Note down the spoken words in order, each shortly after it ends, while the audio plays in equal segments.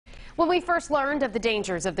When we first learned of the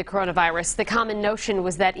dangers of the coronavirus, the common notion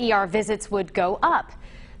was that ER visits would go up.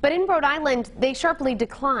 But in Rhode Island, they sharply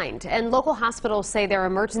declined, and local hospitals say their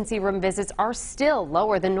emergency room visits are still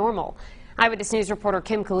lower than normal. Eyewitness News reporter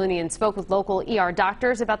Kim Kalunian spoke with local ER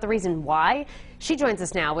doctors about the reason why. She joins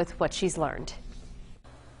us now with what she's learned.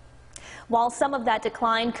 While some of that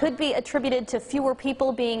decline could be attributed to fewer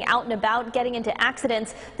people being out and about getting into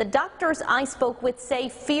accidents, the doctors I spoke with say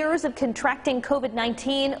fears of contracting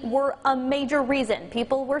COVID-19 were a major reason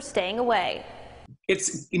people were staying away.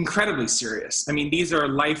 It's incredibly serious. I mean, these are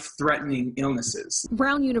life-threatening illnesses.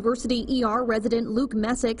 Brown University ER resident Luke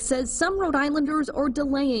Messick says some Rhode Islanders are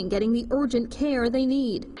delaying getting the urgent care they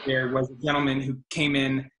need. There was a gentleman who came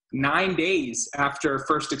in 9 days after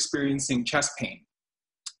first experiencing chest pain.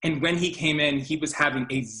 And when he came in, he was having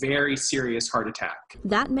a very serious heart attack.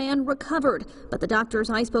 That man recovered, but the doctors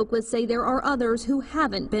I spoke with say there are others who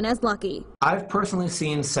haven't been as lucky. I've personally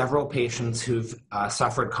seen several patients who've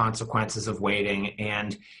suffered consequences of waiting,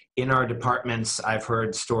 and in our departments, I've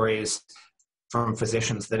heard stories from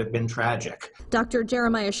physicians that have been tragic. Dr.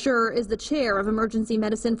 Jeremiah Schur is the chair of emergency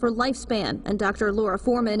medicine for Lifespan, and Dr. Laura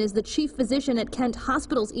Foreman is the chief physician at Kent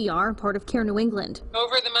Hospital's ER, part of Care New England.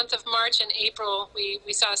 Over the month of March and April, we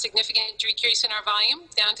saw a significant decrease in our volume,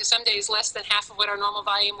 down to some days less than half of what our normal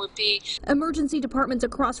volume would be. Emergency departments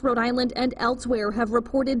across Rhode Island and elsewhere have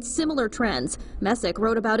reported similar trends. Messick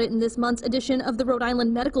wrote about it in this month's edition of the Rhode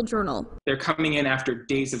Island Medical Journal. They're coming in after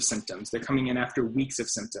days of symptoms. They're coming in after weeks of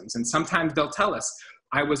symptoms. And sometimes they'll tell us,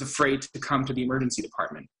 I was afraid to come to the emergency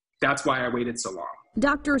department. That's why I waited so long.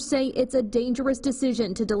 Doctors say it's a dangerous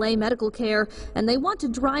decision to delay medical care, and they want to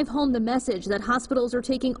drive home the message that hospitals are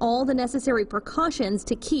taking all the necessary precautions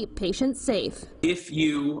to keep patients safe. If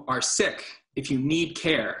you are sick, if you need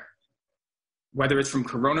care, whether it's from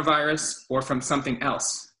coronavirus or from something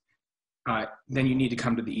else, then you need to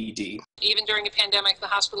come to the ED. Even during a pandemic, the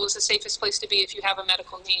hospital is the safest place to be if you have a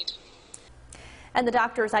medical need. And the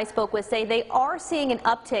doctors I spoke with say they are seeing an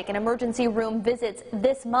uptick in emergency room visits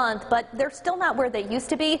this month, but they're still not where they used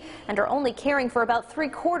to be and are only caring for about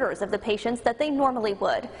 3/4 of the patients that they normally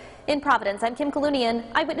would. In Providence, I'm Kim Kalunian,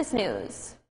 Eyewitness News.